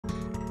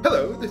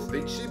Hello, this is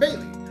H.C.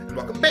 Bailey, and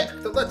welcome back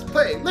to Let's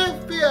Play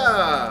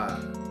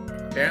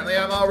Lufia! Apparently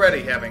I'm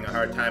already having a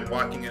hard time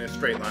walking in a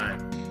straight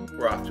line.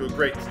 We're off to a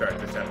great start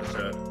this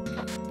episode.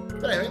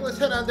 But anyway, let's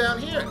head on down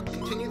here and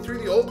continue through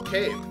the old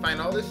cave to find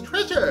all this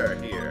treasure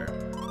here.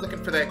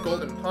 Looking for that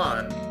golden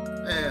pawn.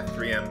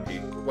 3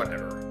 MP,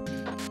 whatever.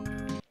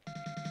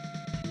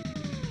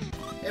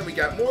 And we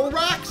got more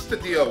rocks to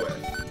deal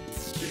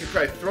with. You could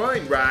try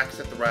throwing rocks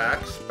at the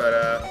rocks, but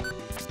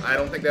I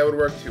don't think that would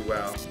work too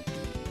well.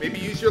 Maybe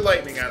use your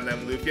lightning on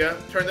them, Lufia.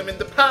 Turn them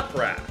into pop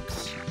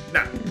rocks.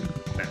 No,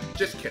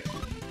 just kidding.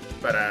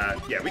 But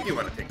yeah, we do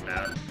want to take them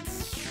out.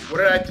 What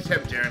did I just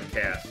have Jerin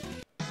cast?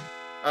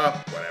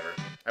 Oh, whatever.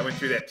 I went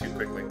through that too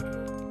quickly.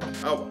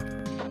 Oh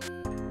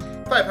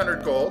well.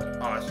 500 gold,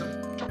 awesome.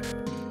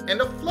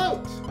 And a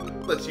float.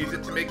 Let's use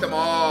it to make them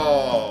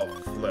all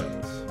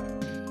float.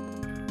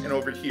 And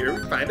over here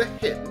we find a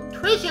hidden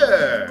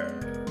treasure.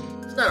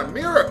 It's not a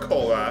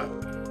miracle,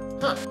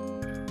 huh?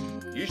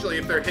 Usually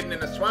if they're hidden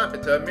in a swamp,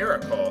 it's a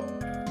miracle.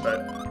 But,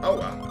 oh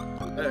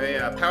well. Anyway,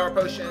 power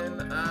potion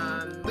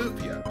on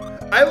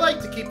Lufia. I like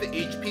to keep the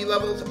HP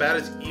levels about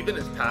as even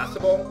as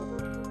possible.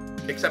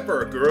 Except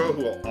for Aguro,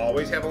 who will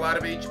always have a lot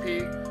of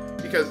HP.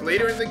 Because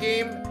later in the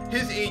game,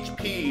 his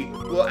HP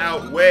will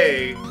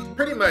outweigh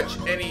pretty much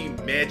any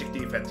magic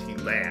defense he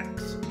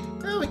lacks.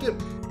 Well, we get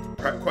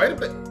quite a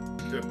bit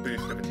of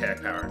boost of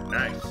attack power.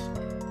 Nice.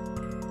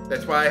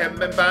 That's why I haven't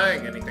been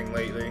buying anything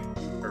lately.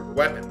 Or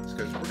weapons,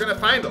 because we're going to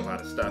find a lot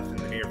of stuff in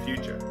the near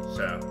future.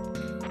 So,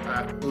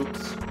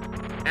 oops.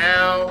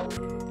 Ow.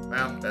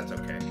 Well, that's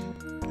okay.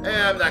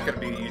 I'm not going to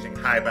be using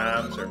high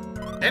bombs or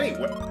any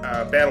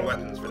battle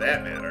weapons for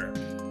that matter.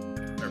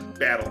 Or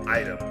battle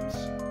items.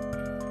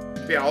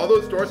 But yeah, all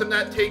those doors I'm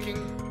not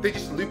taking, they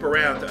just loop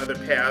around to other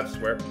paths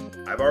where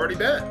I've already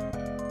been.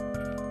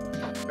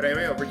 But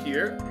anyway, over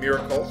here,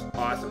 miracles,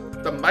 awesome.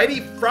 The mighty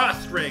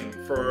frost ring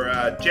for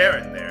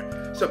Jerin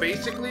there. So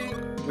basically,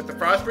 with the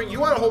frost ring, you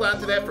want to hold on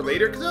to that for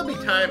later, because there'll be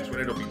times when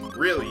it'll be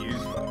really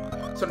useful.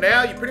 So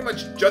now you pretty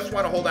much just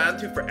want to hold on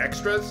to for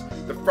extras,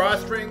 the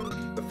frost ring,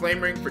 the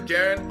flame ring for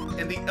Jerin,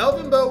 and the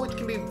elven bow, which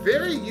can be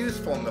very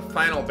useful in the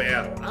final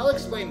battle. I'll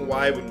explain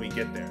why when we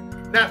get there.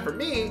 Not for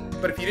me,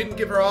 but if you didn't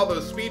give her all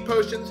those speed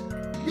potions,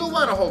 you'll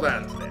want to hold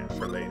on to that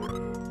for later.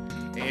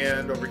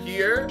 And over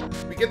here,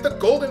 we get the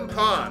golden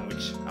pawn,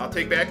 which I'll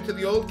take back to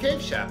the old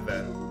cave shop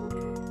then.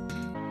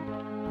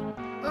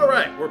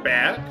 Alright, we're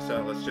back,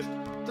 so let's just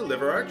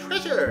deliver our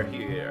treasure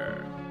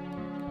here.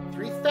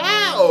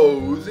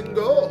 3,000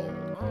 gold.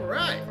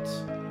 Alright.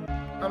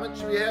 How much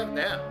do we have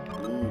now?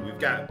 Ooh, we've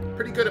got a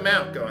pretty good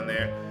amount going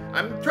there.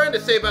 I'm trying to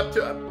save up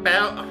to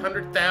about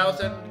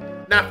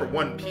 100,000. Not for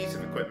one piece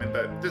of equipment,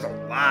 but there's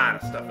a lot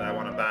of stuff that I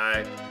want to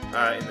buy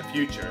in the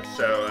future.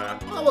 So,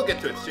 well, we'll get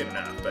to it soon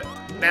enough. But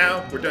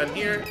now we're done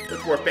here.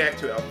 Let's warp back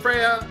to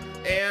Artea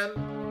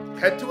and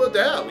head to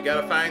Odel. We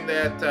gotta find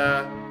that,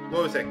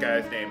 what was that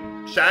guy's name?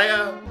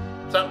 Shaia?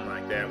 Something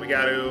like that. We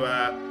got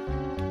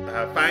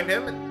to find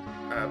him, and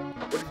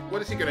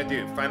what is he going to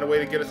do? Find a way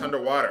to get us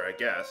underwater, I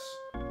guess.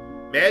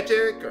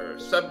 Magic, or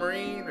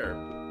submarine, or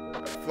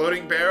a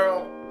floating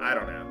barrel? I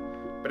don't know.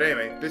 But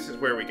anyway, this is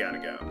where we got to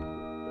go.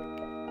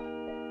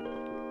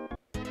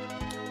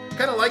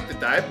 Kind of like the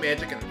dive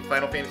magic in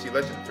Final Fantasy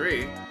Legend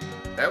 3.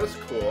 That was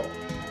cool.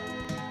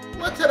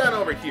 Let's head on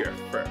over here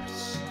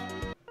first.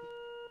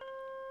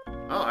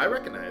 Oh, I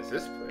recognize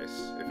this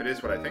place, if it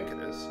is what I think it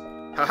is.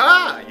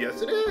 Haha!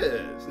 Yes, it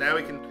is! Now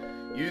we can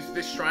use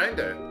this shrine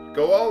to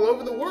go all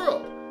over the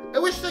world. I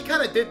wish they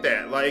kind of did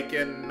that, like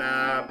in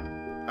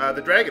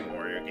the Dragon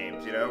Warrior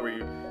games, you know, where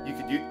you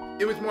could use...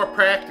 It was more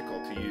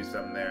practical to use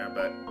them there,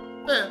 but...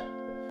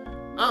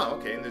 Oh,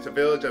 okay, and there's a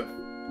village of...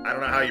 I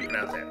don't know how you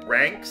pronounce that.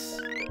 Ranqs?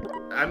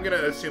 I'm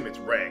gonna assume it's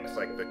Ranqs,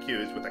 like the Q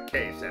is with a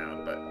K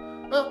sound, but...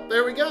 Well,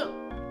 there we go.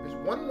 There's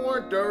one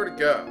more door to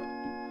go.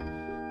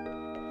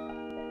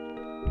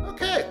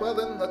 Okay, well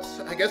then let's,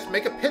 I guess,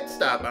 make a pit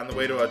stop on the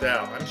way to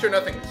Odel. I'm sure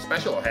nothing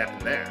special will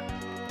happen there.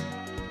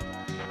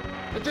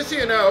 But just so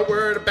you know,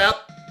 we're at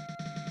about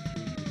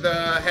the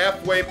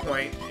halfway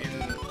point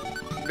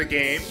in the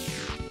game.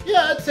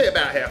 Yeah, I'd say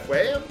about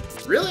halfway. I'm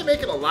really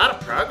making a lot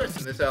of progress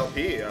in this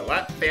LP. A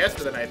lot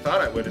faster than I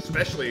thought I would,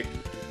 especially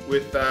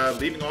with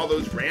leaving all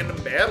those random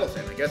battles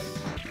in. I guess,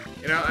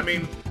 you know, I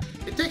mean,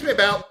 it takes me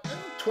about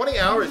 20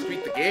 hours to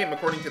beat the game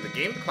according to the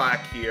game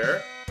clock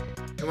here.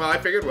 And well, I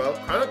figured, well,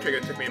 Chrono Trigger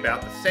took me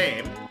about the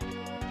same.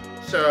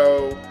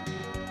 So,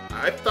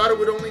 I thought it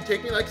would only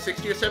take me like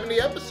 60 or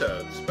 70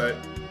 episodes, but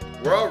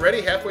we're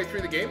already halfway through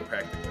the game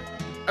practically.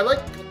 I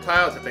like the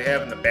clouds that they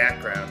have in the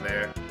background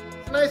there.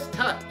 It's a nice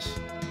touch.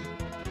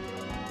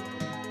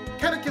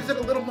 Kind of gives it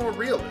a little more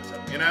realism,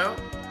 you know?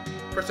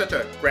 For such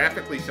a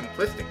graphically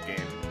simplistic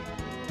game.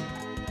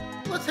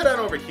 Let's head on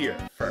over here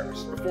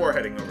first, before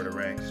heading over to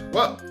Ranqs.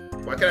 Whoa,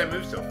 why can I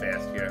move so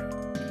fast here?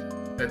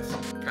 That's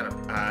kind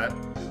of odd.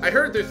 I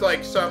heard there's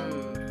like some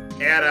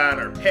add-on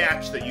or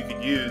patch that you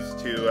could use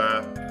to,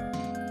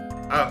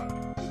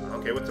 oh,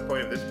 okay, what's the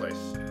point of this place?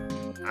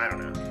 I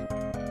don't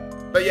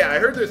know. But yeah, I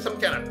heard there's some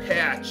kind of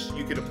patch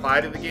you could apply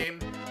to the game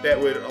that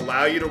would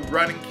allow you to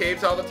run in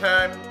caves all the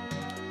time.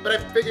 But I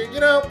figured, you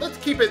know, let's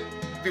keep it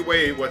the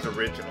way it was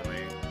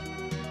originally.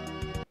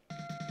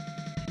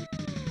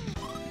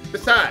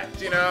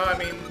 Besides, you know, I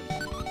mean,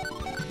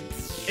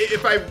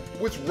 if I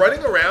was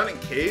running around in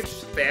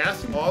caves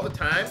fast all the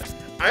time,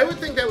 I would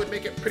think that would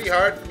make it pretty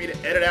hard for me to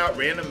edit out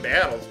random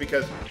battles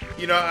because,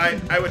 you know,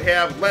 I would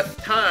have less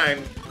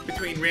time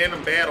between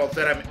random battles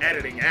that I'm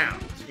editing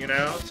out, you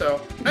know?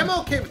 So I'm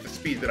okay with the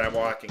speed that I'm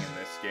walking in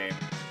this game.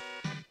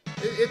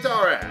 It's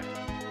alright.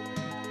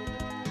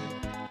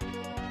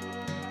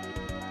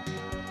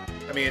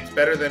 I mean, it's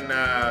better than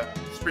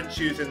sprint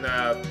shoes in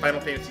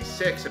Final Fantasy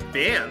VI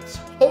Advance.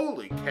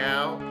 Holy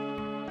cow.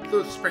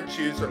 Those sprint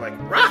shoes are like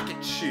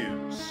rocket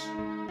shoes.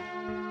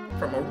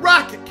 From a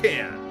rocket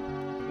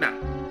can. No.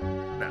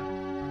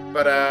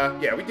 But,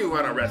 yeah, we do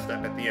want to rest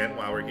up at the end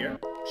while we're here.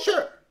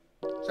 Sure.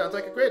 Sounds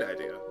like a great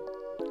idea.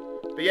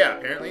 But yeah,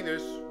 apparently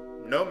there's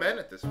no men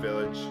at this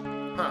village.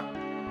 Huh.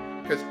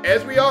 Because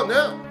as we all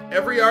know,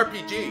 every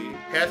RPG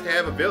has to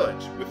have a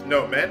village with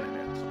no men in it.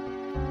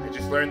 I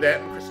just learned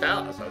that in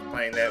Crystalis. I was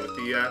playing that with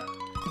the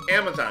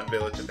Amazon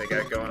village that they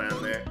got going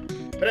on there.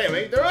 But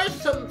anyway, there are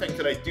some things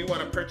that I do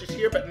want to purchase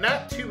here, but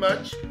not too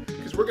much,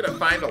 because we're going to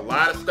find a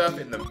lot of stuff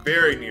in the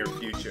very near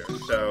future.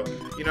 So,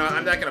 you know,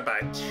 I'm not going to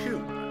buy too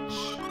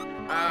much.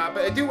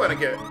 But I do want to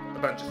get a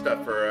bunch of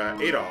stuff for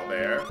Odel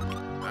there.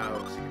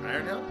 Let's see,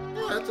 Iron Helm?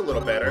 Yeah, that's a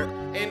little better.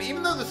 And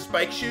even though the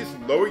spike shoes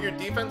lower your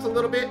defense a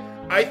little bit,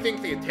 I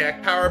think the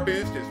attack power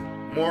boost is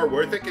more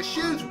worth it, because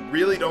shoes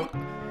really don't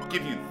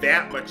give you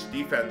that much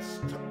defense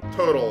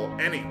total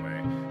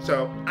anyway.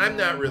 So I'm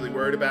not really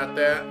worried about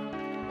that.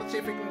 Let's see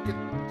if we can get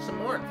some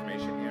more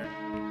information here.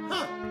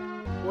 Huh.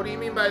 What do you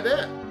mean by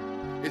that?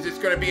 Is this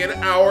going to be an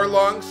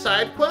hour-long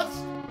side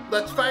quest?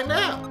 Let's find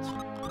out.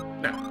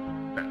 No.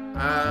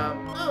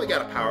 Oh, we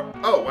got a power.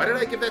 Oh, why did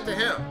I give that to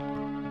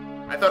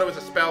him? I thought it was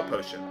a spell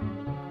potion.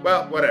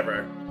 Well,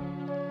 whatever.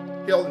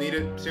 He'll need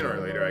it sooner or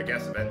later, I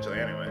guess, eventually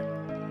anyway.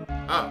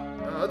 Oh,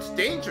 well, it's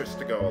dangerous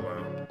to go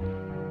alone.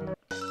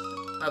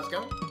 How's it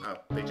going? Oh,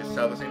 they just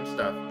sell the same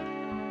stuff.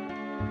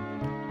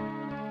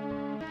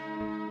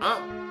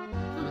 Oh.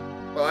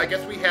 Well, I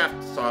guess we have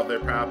to solve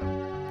their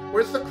problem.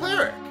 Where's the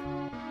cleric?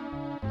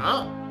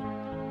 Oh.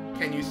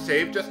 Can you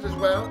save just as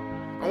well?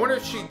 I wonder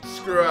if she'd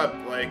screw up,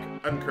 like,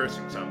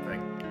 uncursing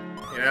something.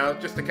 You know,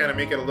 just to kind of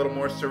make it a little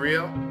more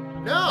surreal.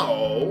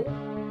 No!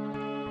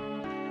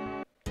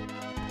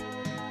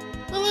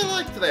 Well, I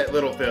liked that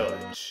little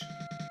village.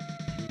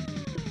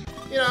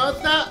 You know,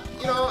 it's not,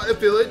 you know, a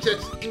village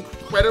that's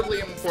incredibly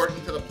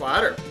important to the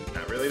plot, or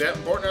not really that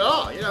important at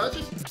all. You know, it's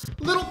just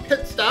a little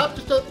pit stop,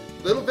 just a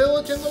little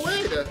village in the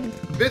way to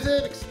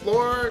visit,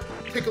 explore,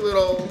 take a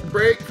little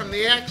break from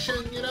the action,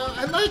 you know,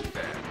 I like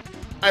that.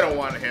 I don't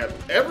want to have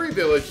every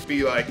village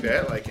be like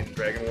that, like in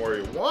Dragon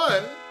Warrior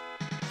 1,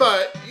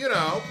 but, you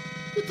know,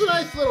 it's a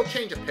nice little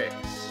change of pace.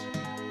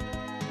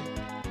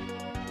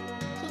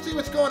 So let's see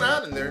what's going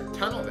on in their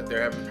tunnel that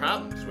they're having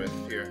problems with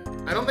here.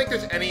 I don't think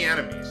there's any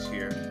enemies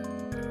here,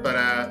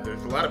 but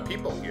there's a lot of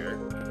people here.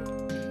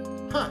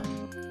 Huh.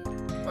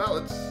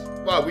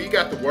 Well, we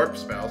got the warp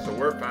spell, so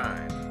we're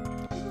fine.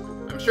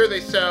 I'm sure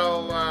they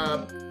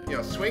sell, you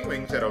know, swing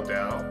wings at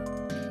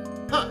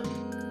Odel. Huh.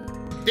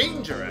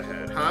 Danger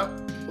ahead, huh?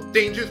 Well,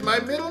 danger's my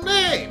middle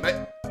name.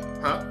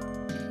 Huh?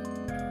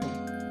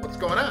 What's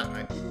going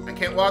on? I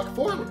can't walk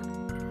forward.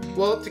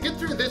 Well, to get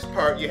through this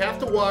part, you have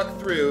to walk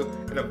through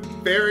in a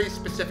very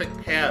specific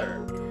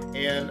pattern.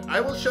 And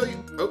I will show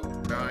you... Oh,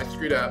 no, I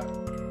screwed up.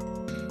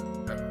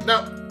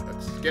 No,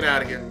 let's get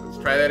out of here. Let's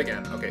try that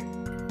again. Okay.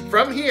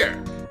 From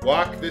here,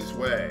 walk this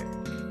way.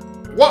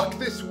 Walk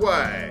this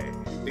way.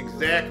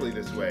 Exactly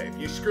this way. If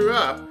you screw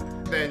up,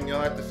 then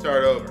you'll have to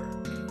start over.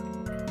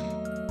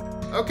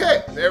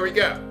 Okay, there we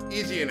go.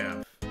 Easy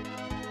enough.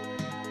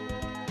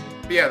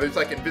 But yeah, there's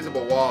like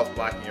invisible walls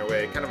blocking your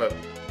way. Kind of a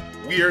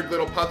weird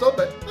little puzzle,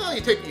 but well,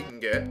 you take what you can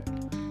get.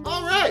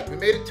 Alright, we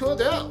made it to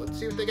Odel. Let's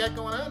see what they got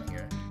going on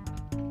here.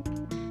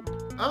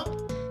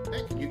 Oh,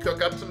 hey, can you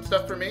cook up some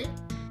stuff for me?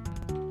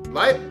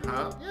 Light,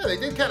 huh? Yeah, they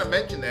did kind of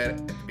mention that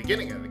at the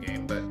beginning of the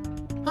game, but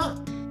huh.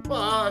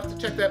 Well, I'll have to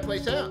check that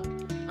place out.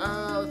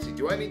 Let's see,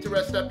 do I need to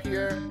rest up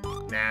here?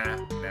 Nah,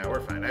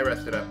 we're fine. I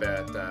rested up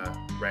at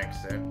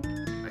Ranqs there.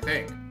 I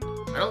think.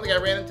 I don't think I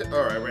ran into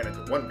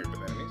one group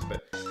of enemies,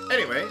 but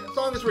anyway, as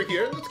long as we're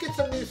here, let's get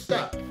some new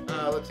stuff.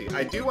 Let's see,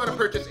 I do want to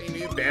purchase a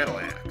new battle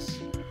axe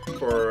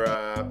for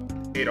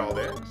Odel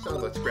there, so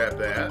let's grab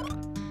that.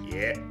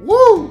 Yeah,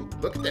 woo!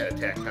 Look at that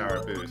attack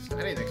power boost.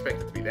 I didn't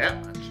expect it to be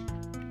that much.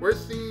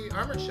 Where's the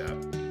armor shop?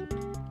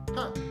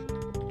 Huh.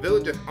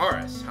 Village of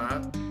Aris,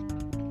 huh?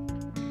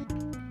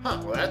 Huh,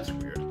 well that's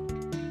weird.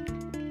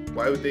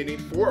 Why would they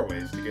need 4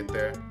 ways to get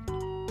there?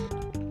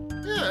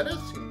 Yeah, it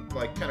does seem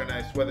like kind of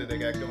nice weather they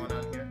got going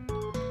on here.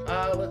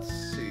 Let's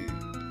see.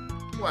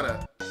 Want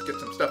to get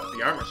some stuff at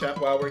the armor shop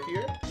while we're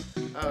here.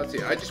 Let's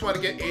see. I just want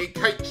to get a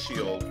Kite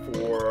Shield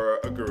for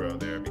Aguro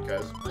there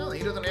because, well,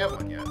 he doesn't have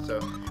one yet. So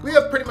we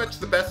have pretty much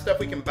the best stuff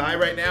we can buy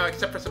right now,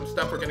 except for some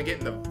stuff we're going to get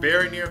in the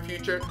very near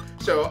future.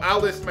 So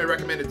I'll list my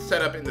recommended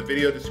setup in the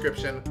video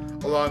description,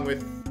 along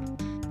with...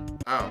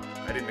 Oh,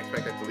 I didn't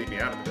expect that to lead me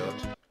out of the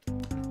village.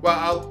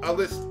 Well, I'll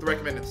list the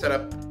recommended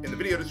setup in the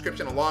video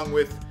description, along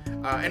with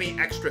any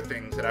extra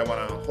things that I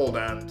want to hold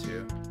on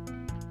to.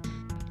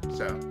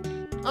 So,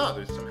 oh,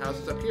 there's some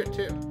houses up here,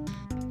 too.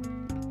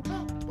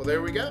 Well,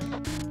 there we go.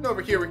 And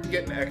over here, we can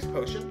get an X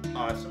potion.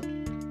 Awesome.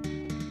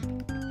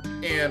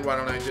 And why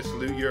don't I just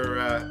loot your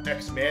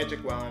X magic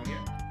while I'm here?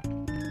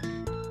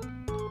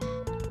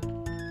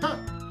 Huh.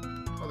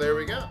 Well, there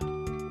we go.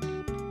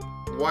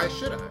 Why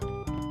should I?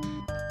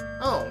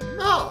 Oh,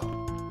 no!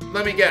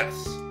 Let me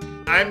guess.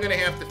 I'm going to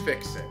have to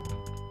fix it.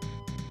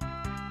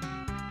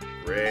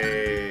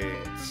 Great.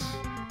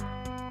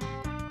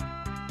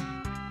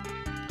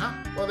 Oh,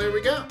 well, there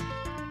we go.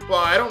 Well,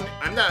 I don't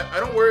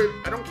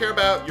care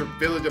about your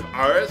village of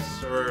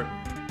Aris or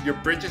your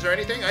bridges or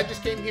anything. I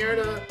just came here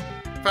to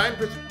find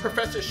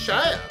Professor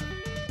Shaia.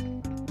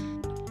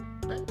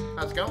 Hey,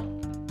 how's it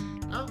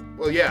going? Oh,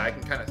 well, yeah, I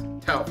can kind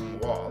of tell from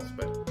the walls,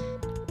 but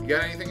you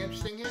got anything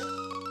interesting here?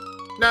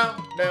 No,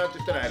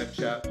 just an item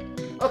shop.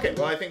 Okay,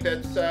 well, I think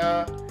that's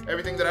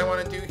everything that I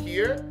want to do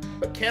here.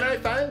 But can I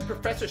find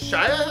Professor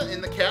Shaia in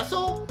the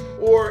castle?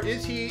 Or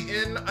is he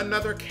in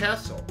another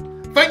castle?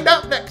 Find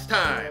out next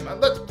time on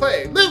Let's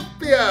Play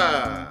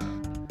Lufia!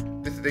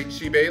 This is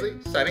HC Bailey,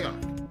 signing off.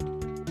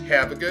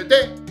 Have a good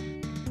day.